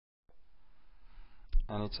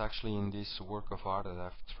And it's actually in this work of art that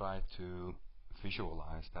I've tried to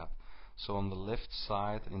visualize that. So on the left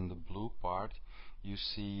side, in the blue part, you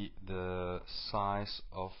see the size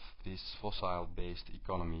of this fossil-based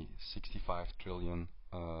economy, $65 trillion.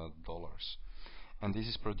 And this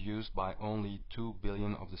is produced by only 2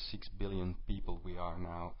 billion of the 6 billion people we are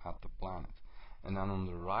now at the planet. And then on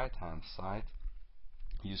the right hand side,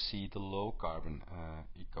 you see the low carbon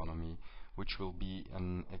economy, which will be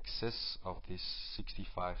an excess of this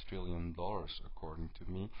 $65 trillion according to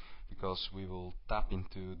me, because we will tap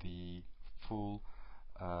into the full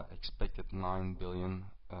expected 9 billion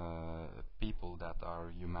people that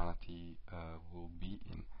our humanity will be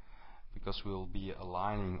in, because we'll be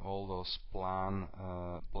aligning all those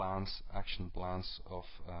action plans of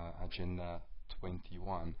Agenda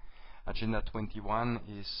 21. Agenda 21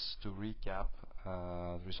 is, to recap,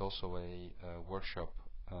 there is also a workshop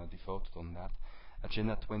devoted on that.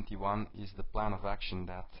 Agenda 21 is the plan of action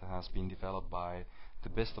that has been developed by the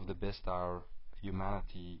best of the best our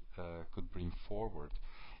humanity could bring forward,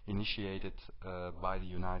 initiated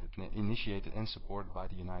initiated and supported by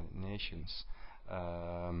the United Nations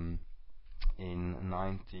in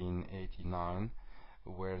 1989,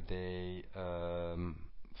 where they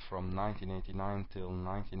from 1989 till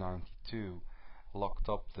 1992 locked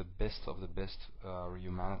up the best of the best our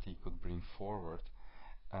humanity could bring forward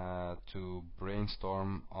to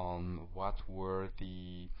brainstorm on what were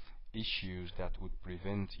the issues that would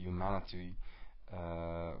prevent humanity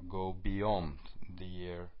go beyond the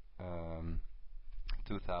year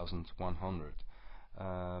 2100,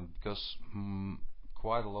 because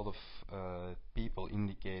quite a lot of people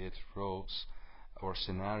indicated roads or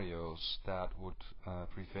scenarios that would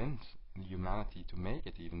prevent humanity to make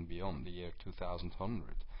it even beyond the year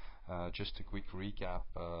 2100. Just a quick recap,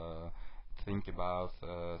 think about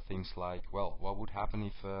things like, well, what would happen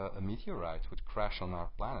if a meteorite would crash on our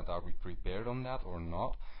planet? Are we prepared on that or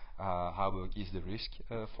not? How big is the risk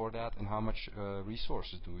for that, and how much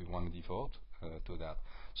resources do we want to devote to that?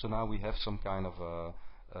 So now we have some kind of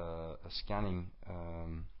a scanning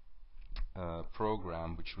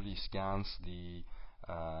program which really scans the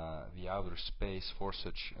outer space for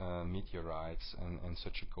such meteorites and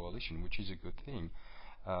such a coalition, which is a good thing.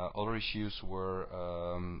 Other issues were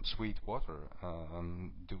sweet water.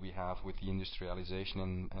 Do we have, with the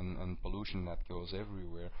industrialization and pollution that goes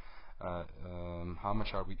everywhere, how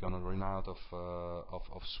much are we going to run out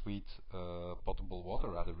of sweet potable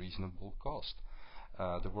water at a reasonable cost?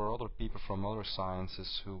 There were other people from other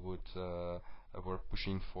sciences who were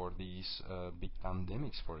pushing for these big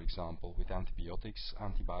pandemics, for example, with antibiotics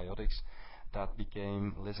that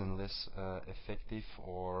became less and less effective.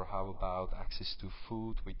 Or how about access to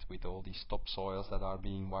food with all these topsoils that are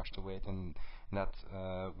being washed away and that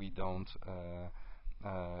we don't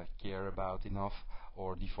care about enough,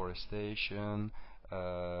 or deforestation.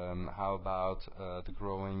 How about the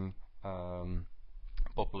growing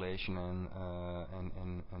population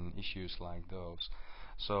and issues like those.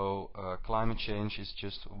 So climate change is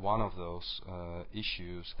just one of those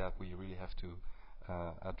issues that we really have to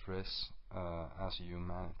address as a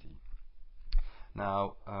humanity.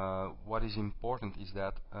 Now, what is important is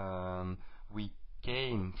that we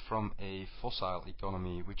came from a fossil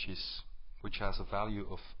economy which has a value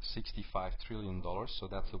of $65 trillion, so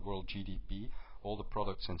that's the world GDP, all the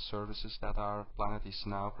products and services that our planet is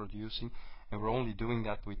now producing, and we're only doing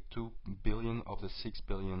that with 2 billion of the 6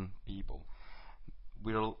 billion people.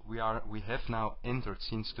 We have now entered,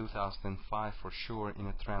 since 2005 for sure, in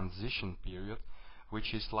a transition period,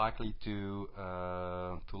 which is likely to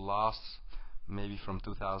last maybe from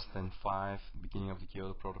 2005, beginning of the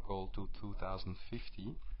Kyoto Protocol, to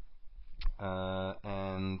 2050.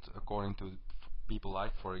 And according to people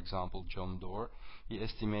like, for example, John Doerr, he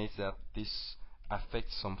estimates that this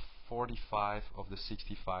affects some 45 of the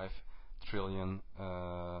 65 trillion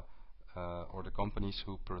or the companies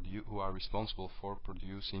who are responsible for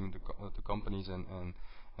producing the companies and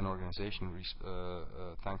organizations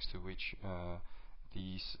thanks to which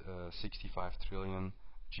these 65 trillion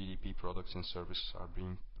GDP products and services are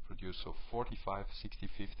being produced. So 45,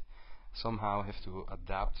 65th somehow have to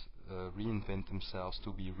adapt, reinvent themselves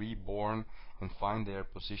to be reborn and find their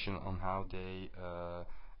position on how they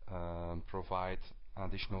provide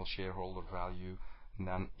additional shareholder value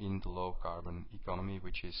than in the low carbon economy,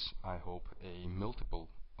 which is, I hope, a multiple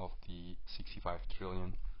of the 65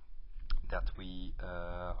 trillion that we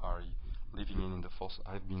are living in the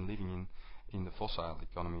I've been living in the fossil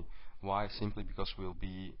economy. Why? Simply because we'll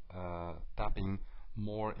be tapping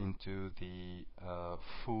more into the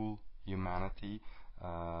full humanity.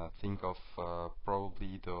 Think of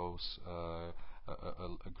probably those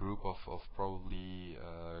a group of probably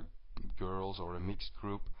girls or a mixed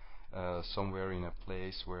group somewhere in a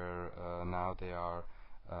place where now they are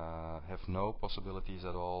have no possibilities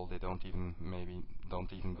at all. They don't even maybe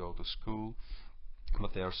don't even go to school,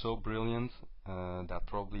 but they are so brilliant that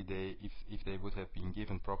probably if they would have been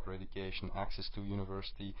given proper education, access to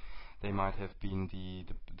university, they might have been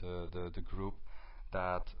the group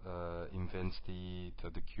that invents the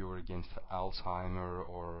cure against Alzheimer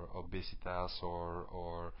or obesitas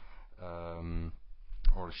um,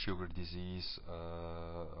 or sugar disease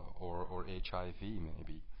or HIV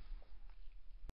maybe.